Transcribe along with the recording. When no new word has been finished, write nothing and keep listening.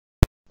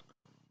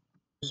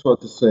Just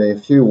want to say a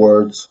few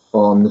words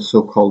on the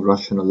so-called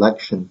Russian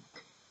election.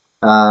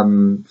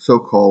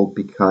 So-called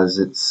because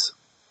it's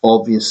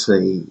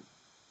obviously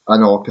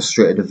an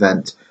orchestrated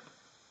event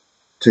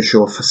to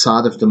show a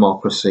facade of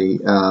democracy.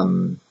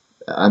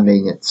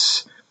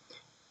 It's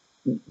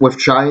with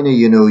China,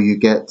 you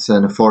get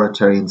an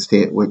authoritarian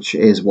state, which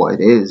is what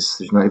it is.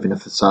 There's not even a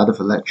facade of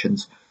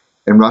elections.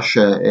 In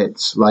Russia,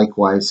 it's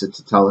likewise a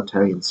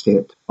totalitarian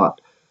state, but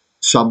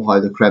somehow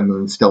the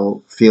Kremlin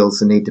still feels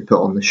the need to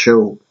put on the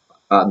show.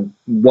 And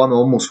one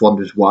almost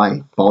wonders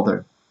why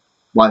bother?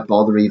 Why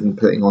bother even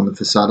putting on the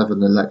facade of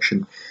an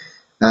election?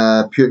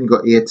 Putin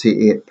got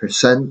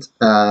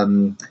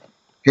 88%.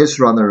 His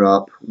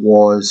runner-up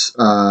was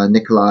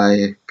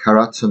Nikolai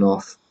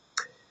Karatanov,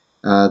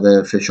 the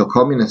official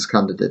communist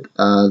candidate.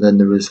 Then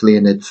there was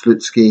Leonid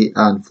Slutsky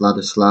and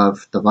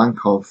Vladislav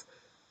Davankov.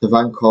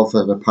 Davankov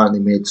had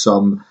apparently made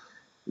some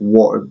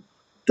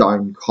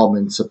watered-down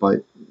comments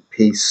about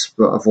peace,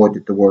 but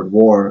avoided the word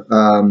war.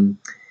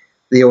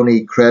 The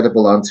only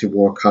credible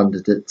anti-war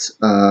candidate,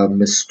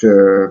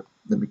 Mr.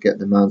 Let me get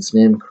the man's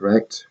name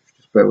correct.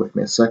 Just bear with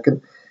me a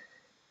second.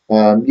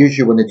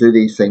 Usually when I do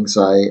these things,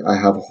 I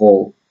have a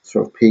whole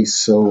sort of piece,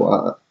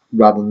 so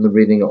rather than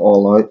reading it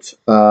all out,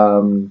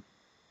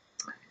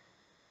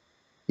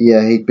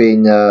 yeah, he'd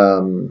been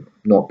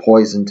not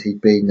poisoned, he'd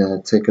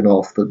been taken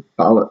off the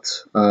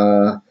ballot.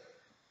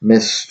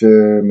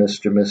 Mr.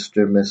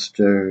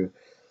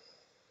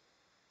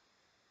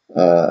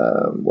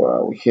 Where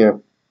are we here?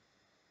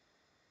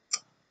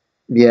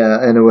 Yeah,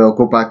 anyway, I'll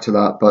go back to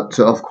that. But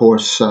of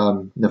course,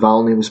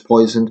 Navalny was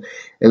poisoned.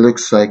 It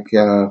looks like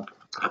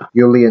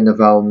Yulia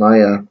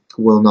Navalnaya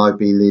will now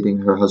be leading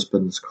her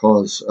husband's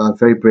cause. A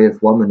very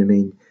brave woman. I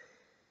mean,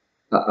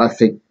 I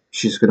think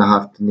she's going to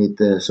have to need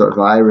the sort of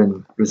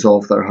iron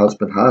resolve that her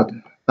husband had.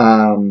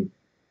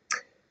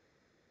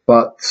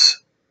 But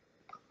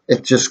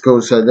it just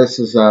goes, this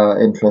is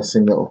an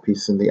interesting little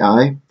piece in the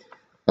eye.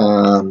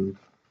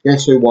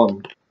 Guess who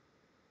won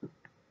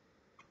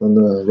on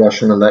the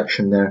Russian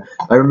election there?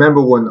 I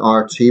remember when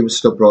RT was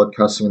still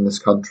broadcasting in this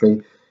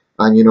country,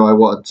 and I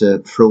wanted to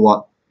throw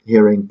up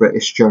hearing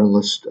British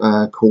journalists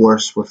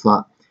coerce with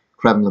that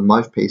Kremlin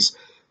mouthpiece.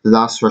 The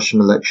last Russian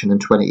election in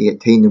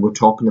 2018, they were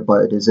talking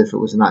about it as if it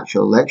was an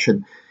actual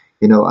election,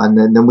 and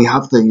then we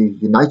have the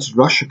United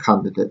Russia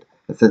candidate.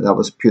 I think that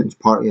was Putin's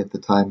party at the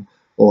time,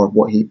 or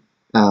what he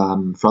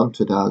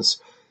fronted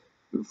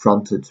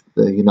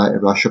the United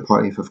Russia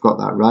Party, if I've got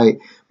that right.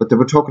 But they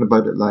were talking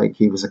about it like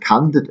he was a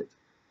candidate,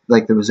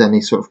 like there was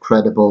any sort of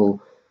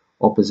credible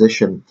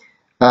opposition.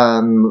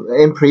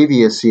 In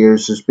previous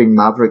years, there's been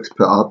mavericks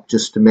put up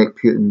just to make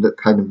Putin look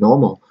kind of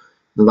normal.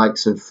 The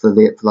likes of the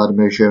late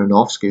Vladimir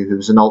Zhirinovsky, who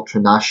was an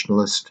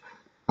ultra-nationalist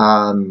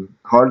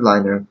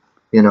hardliner,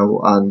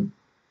 and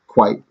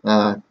quite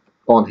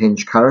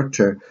unhinged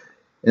character,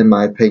 in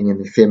my opinion.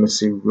 He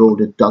famously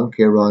rode a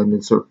donkey around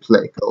in sort of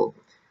political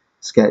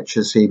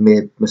sketches. He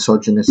made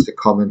misogynistic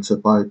comments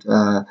about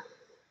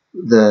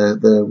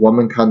the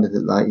woman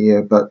candidate that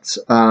year. But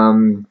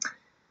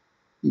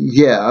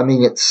yeah, I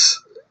mean,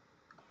 it's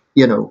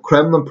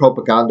Kremlin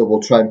propaganda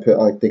will try and put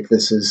out like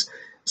this is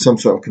some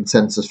sort of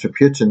consensus for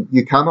Putin.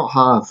 You cannot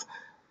have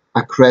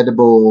a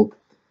credible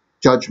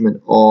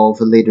judgment of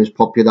a leader's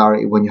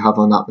popularity when you have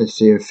an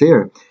atmosphere of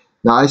fear.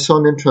 Now, I saw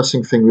an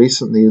interesting thing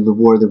recently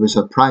where there was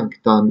a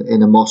prank done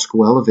in a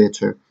Moscow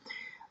elevator,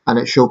 and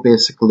it showed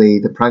basically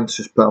the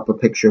pranksters put up a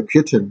picture of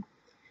Putin,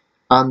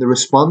 and the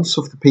response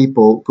of the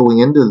people going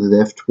into the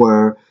lift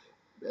were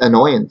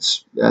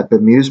annoyance,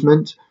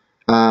 bemusement,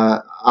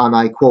 and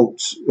I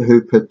quote,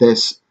 "Who put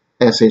this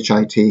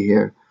shit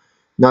here?"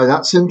 Now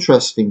that's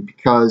interesting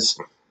because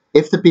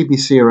if the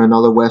BBC or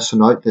another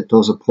Western outlet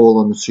does a poll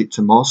on the streets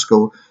of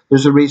Moscow,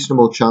 there's a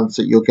reasonable chance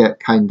that you'll get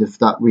kind of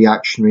that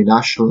reactionary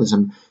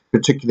nationalism,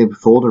 particularly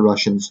with older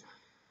Russians.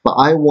 But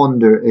I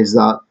wonder, is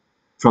that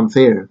from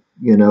fear?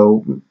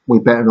 We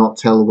better not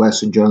tell the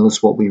Western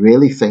journalists what we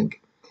really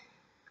think.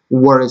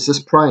 Whereas this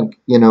prank,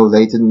 they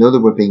didn't know they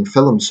were being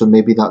filmed, so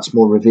maybe that's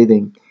more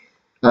revealing.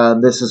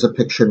 This is a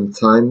picture in the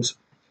Times.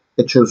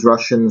 It shows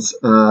Russians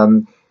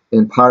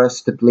in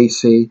Paris,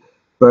 Tbilisi,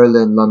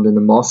 Berlin, London,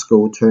 and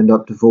Moscow turned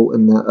up to vote,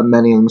 and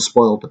many of them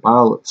spoiled the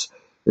ballots.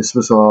 This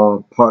was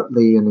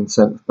partly an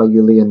incentive by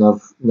Yulia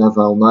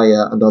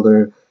Navalnaya and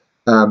other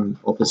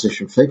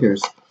opposition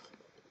figures.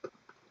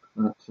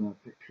 That's a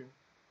picture.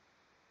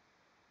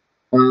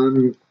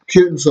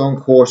 Putin's on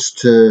course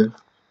to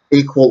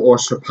equal or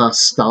surpass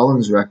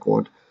Stalin's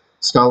record.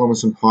 Stalin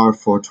was in power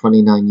for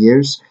 29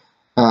 years,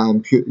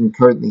 Putin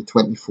currently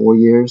 24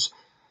 years.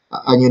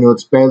 And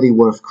it's barely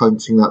worth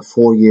counting that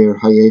 4-year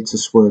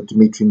hiatus where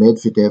Dmitry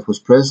Medvedev was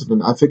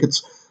president. I think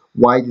it's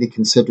widely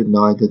considered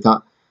now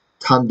that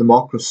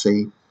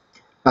tandemocracy,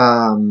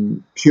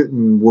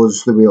 Putin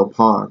was the real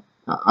power.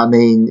 I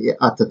mean,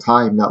 at the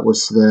time, that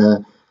was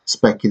the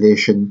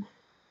speculation.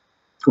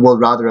 Well,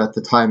 rather at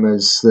the time,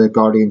 as the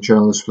Guardian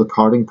journalist Luke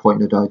Harding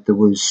pointed out, there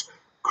was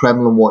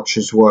Kremlin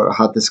watchers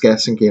had this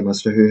guessing game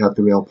as to who had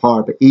the real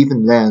power. But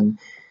even then,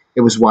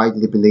 it was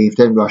widely believed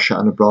in Russia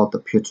and abroad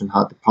that Putin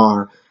had the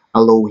power.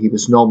 although he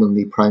was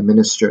nominally prime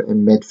minister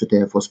and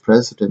Medvedev was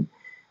president.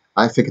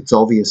 I think it's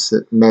obvious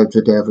that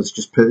Medvedev was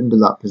just put into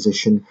that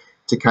position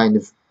to kind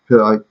of put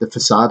out the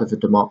facade of a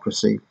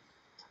democracy.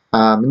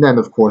 And then,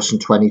 of course, in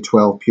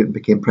 2012, Putin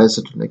became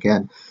president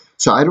again.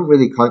 So I don't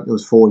really count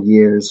those 4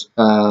 years.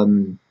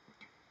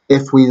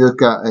 If we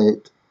look at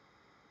it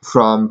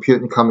from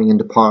Putin coming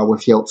into power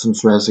with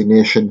Yeltsin's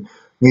resignation,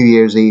 New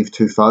Year's Eve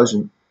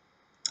 2000,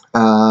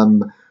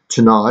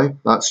 to now,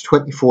 that's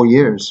 24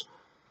 years,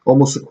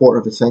 almost a quarter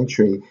of a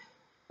century.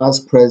 As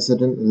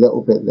president, a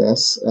little bit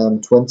less,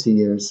 20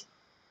 years,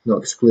 not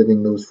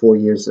excluding those 4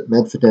 years that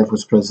Medvedev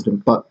was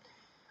president. But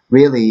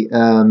really,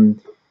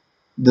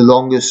 the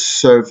longest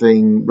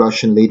serving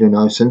Russian leader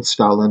now since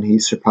Stalin, he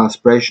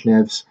surpassed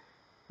Brezhnev's,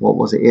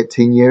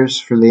 18 years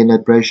for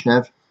Leonid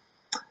Brezhnev.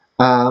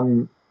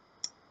 And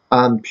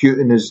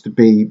Putin is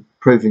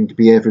proving to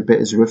be every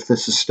bit as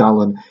ruthless as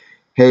Stalin.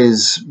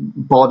 His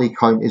body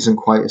count isn't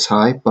quite as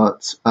high,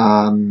 but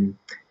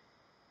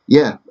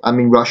yeah, I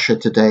mean, Russia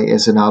today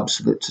is an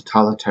absolute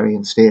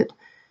totalitarian state.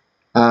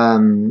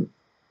 Can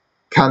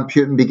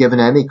Putin be given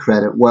any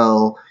credit?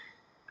 Well,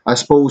 I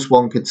suppose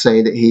one could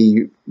say that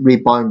he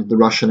rebounded the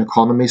Russian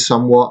economy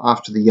somewhat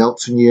after the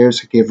Yeltsin years.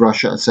 He gave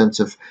Russia a sense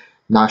of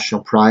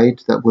national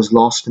pride that was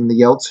lost in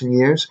the Yeltsin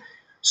years.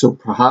 So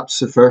perhaps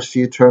the first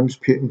few terms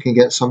Putin can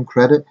get some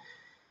credit.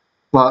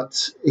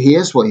 But he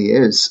is what he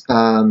is.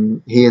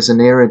 He is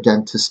an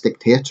irredentist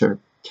dictator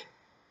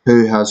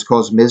who has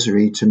caused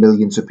misery to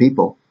millions of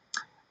people.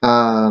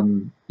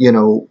 You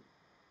know,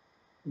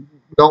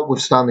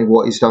 notwithstanding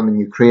what he's done in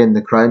Ukraine,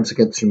 the crimes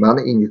against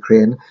humanity in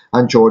Ukraine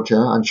and Georgia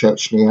and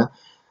Chechnya,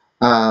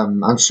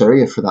 and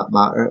Syria for that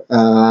matter,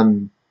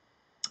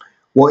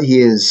 what he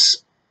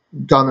has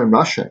done in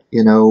Russia,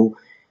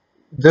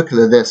 look at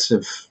the list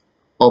of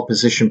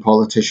opposition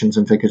politicians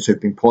and figures who've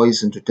been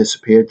poisoned or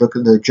disappeared. Look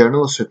at the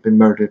journalists who've been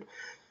murdered.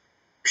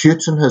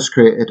 Putin has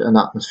created an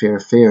atmosphere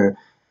of fear.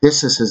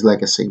 This is his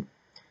legacy.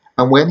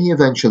 And when he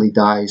eventually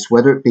dies,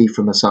 whether it be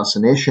from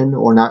assassination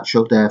or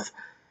natural death,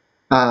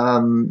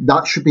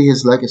 that should be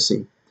his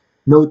legacy.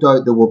 No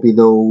doubt there will be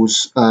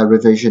those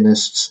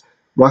revisionists,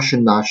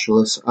 Russian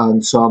nationalists,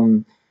 and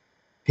some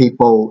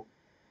people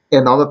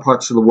in other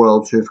parts of the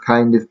world who have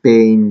kind of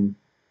been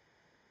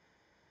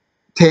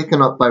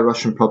taken up by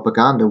Russian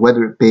propaganda,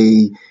 whether it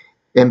be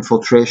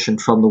infiltration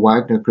from the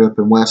Wagner Group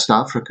in West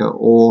Africa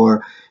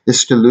or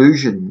this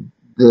delusion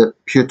that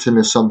Putin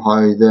is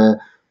somehow the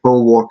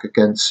bulwark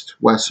against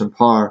Western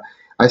power.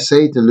 I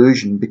say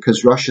delusion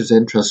because Russia's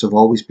interests have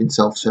always been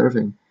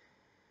self-serving.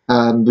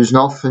 There's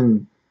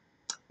nothing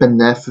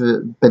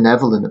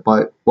benevolent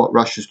about what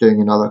Russia's doing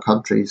in other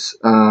countries.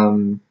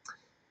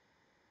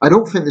 I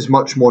don't think there's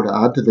much more to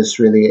add to this,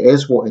 really. It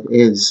is what it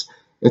is.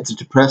 It's a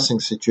depressing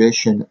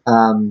situation.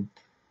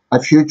 I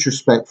have huge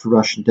respect for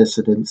Russian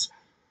dissidents.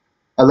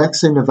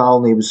 Alexei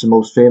Navalny was the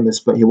most famous,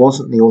 but he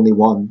wasn't the only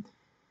one.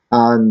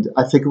 And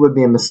I think it would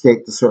be a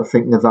mistake to sort of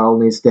think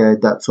Navalny's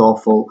dead, that's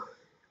awful,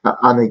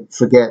 and I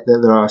forget that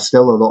there are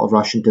still a lot of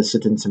Russian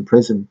dissidents in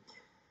prison.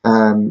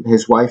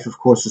 His wife, of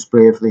course, is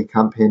bravely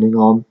campaigning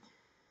on.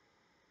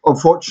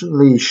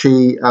 Unfortunately,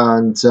 she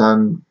and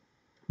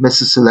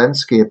Mrs.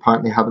 Zelensky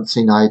apparently haven't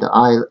seen eye to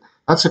eye.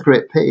 That's a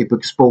great pity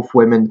because both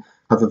women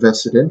have a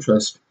vested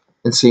interest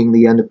in seeing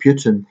the end of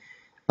Putin.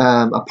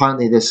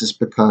 Apparently this is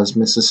because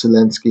Mrs.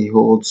 Zelensky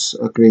holds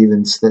a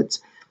grievance that,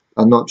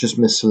 not just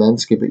Ms.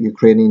 Zelensky, but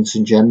Ukrainians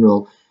in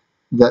general,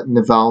 that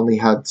Navalny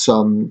had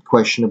some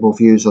questionable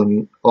views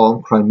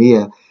on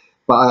Crimea.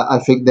 But I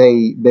think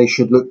they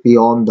should look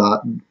beyond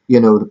that.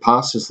 The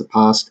past is the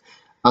past,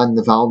 and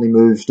Navalny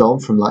moved on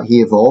from that.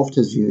 He evolved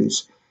his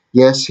views.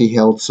 Yes, he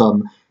held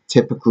some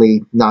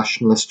typically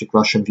nationalistic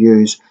Russian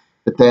views,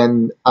 but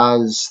then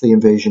as the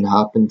invasion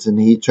happened and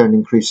he turned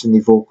increasingly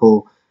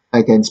vocal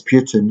against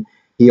Putin,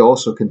 he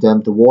also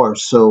condemned the war.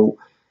 So,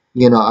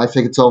 I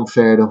think it's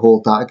unfair to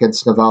hold that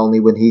against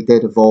Navalny when he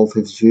did evolve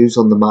his views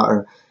on the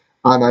matter.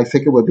 And I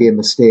think it would be a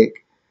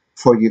mistake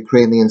for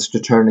Ukrainians to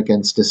turn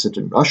against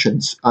dissident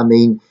Russians. I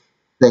mean,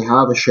 they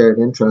have a shared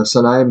interest,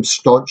 and I am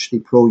staunchly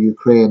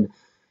pro-Ukraine,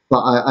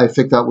 but I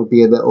think that would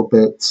be a little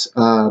bit,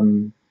 how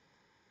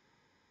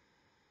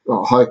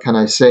can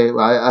I say,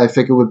 I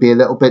think it would be a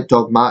little bit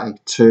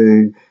dogmatic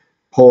to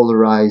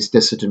polarize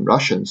dissident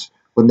Russians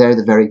when they're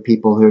the very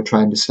people who are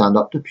trying to stand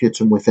up to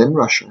Putin within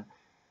Russia.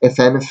 If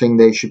anything,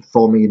 they should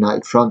form a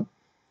united front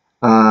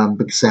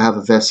because they have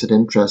a vested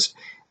interest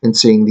in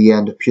seeing the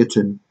end of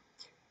Putin.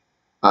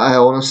 I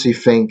honestly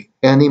think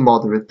any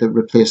moderate that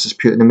replaces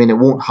Putin, I mean, it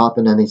won't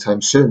happen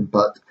anytime soon,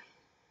 but,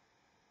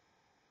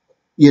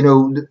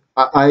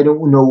 I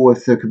don't know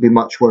if there could be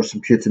much worse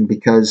than Putin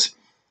because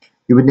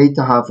you would need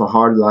to have a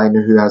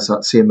hardliner who has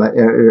that same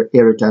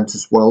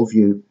irredentist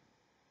worldview.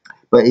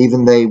 But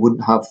even they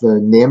wouldn't have the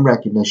name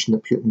recognition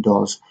that Putin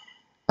does.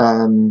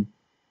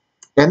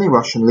 Any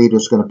Russian leader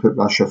is going to put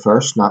Russia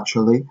first,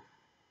 naturally.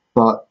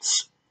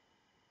 But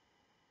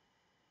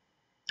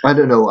I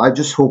don't know. I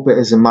just hope it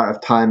is a matter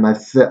of time.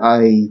 As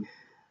long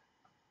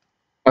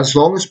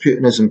as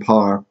Putin is in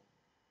power,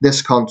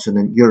 this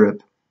continent,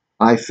 Europe,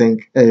 I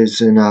think, is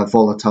in a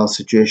volatile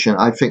situation.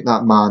 I think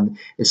that man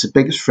is the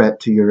biggest threat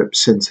to Europe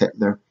since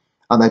Hitler,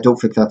 and I don't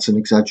think that's an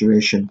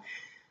exaggeration.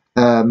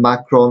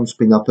 Macron's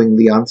been upping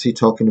the ante,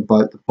 talking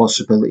about the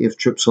possibility of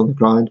troops on the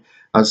ground,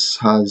 as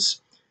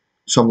has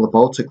some of the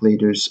Baltic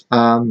leaders.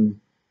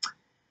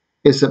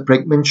 Is it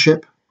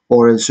brinkmanship,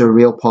 or is there a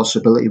real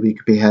possibility we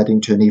could be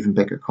heading to an even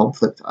bigger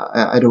conflict?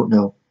 I don't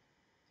know.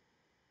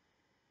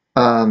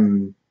 I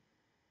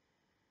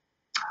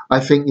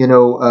think,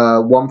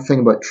 one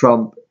thing about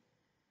Trump,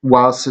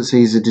 whilst it's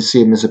easy to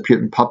see him as a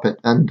Putin puppet,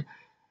 and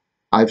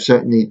I've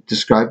certainly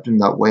described him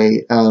that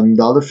way,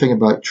 the other thing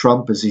about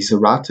Trump is he's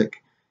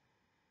erratic.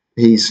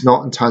 He's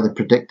not entirely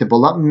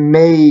predictable. That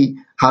may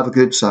have a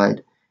good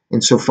side,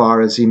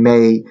 insofar as he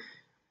may,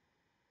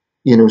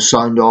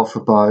 sound off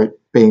about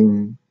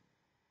being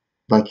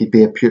like he'd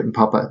be a Putin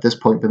puppet at this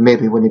point, but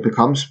maybe when he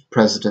becomes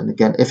president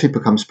again, if he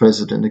becomes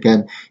president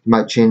again, he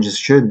might change his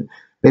tune.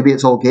 Maybe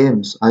it's all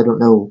games. I don't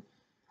know.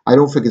 I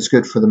don't think it's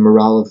good for the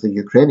morale of the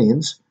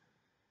Ukrainians.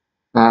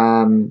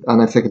 And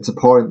I think it's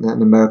abhorrent that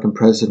an American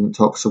president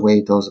talks the way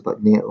he does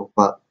about NATO.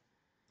 But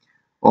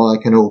all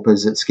I can hope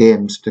is it's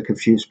games to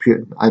confuse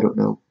Putin. I don't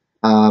know.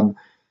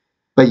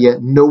 But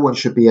yet no one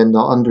should be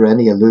under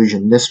any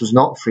illusion. This was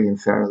not a free and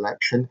fair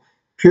election.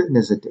 Putin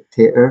is a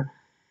dictator,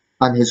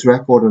 and his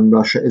record in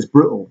Russia is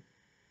brutal.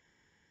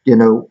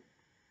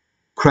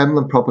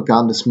 Kremlin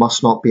propagandists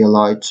must not be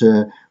allowed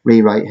to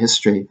rewrite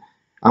history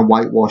and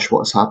whitewash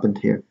what has happened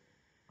here.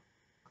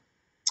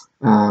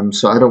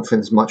 So I don't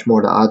think there's much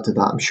more to add to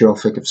that. I'm sure I'll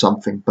think of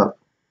something, but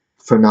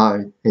for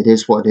now, it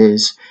is what it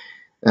is.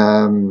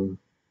 The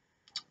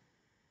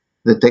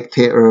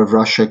dictator of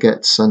Russia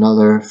gets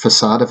another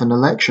facade of an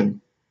election.